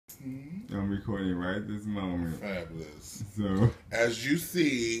I'm recording right this moment. Fabulous. So, as you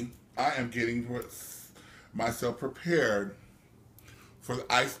see, I am getting myself prepared for the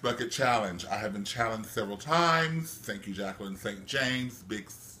Ice Bucket Challenge. I have been challenged several times. Thank you, Jacqueline St. James. Big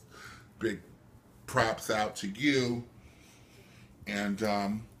props out to you. And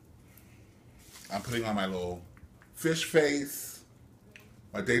I'm putting on my little fish face,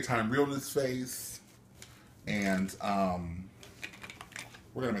 my daytime realness face, and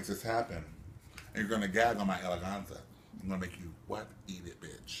we're going to make this happen. And you're going to gag on my eleganza. I'm going to make you, what? Eat it,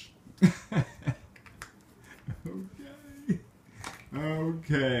 bitch.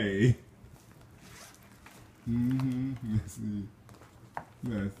 Okay. Let's see.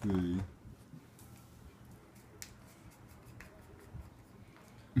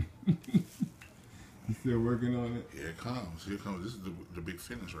 You still working on it? Here it comes. Here it comes. This is the big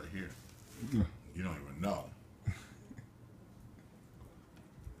finish right here. You don't even know.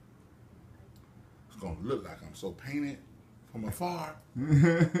 It's going to look like I'm so painted from afar.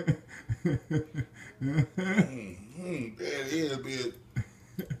 There it is, bitch.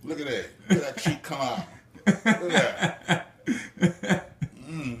 Look at that. Look at that cheek come out. Look at that.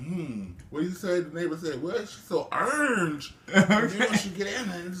 What do you say? The neighbor said, well, she's so orange. And then when she get in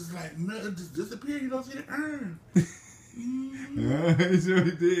there, it's just like, no, it just disappeared. You don't see the urn. He sure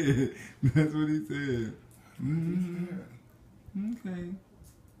did. That's what he said. Okay.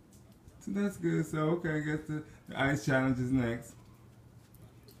 So that's good. So, okay, I guess the ice challenge is next.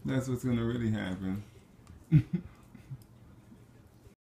 That's what's going to really happen.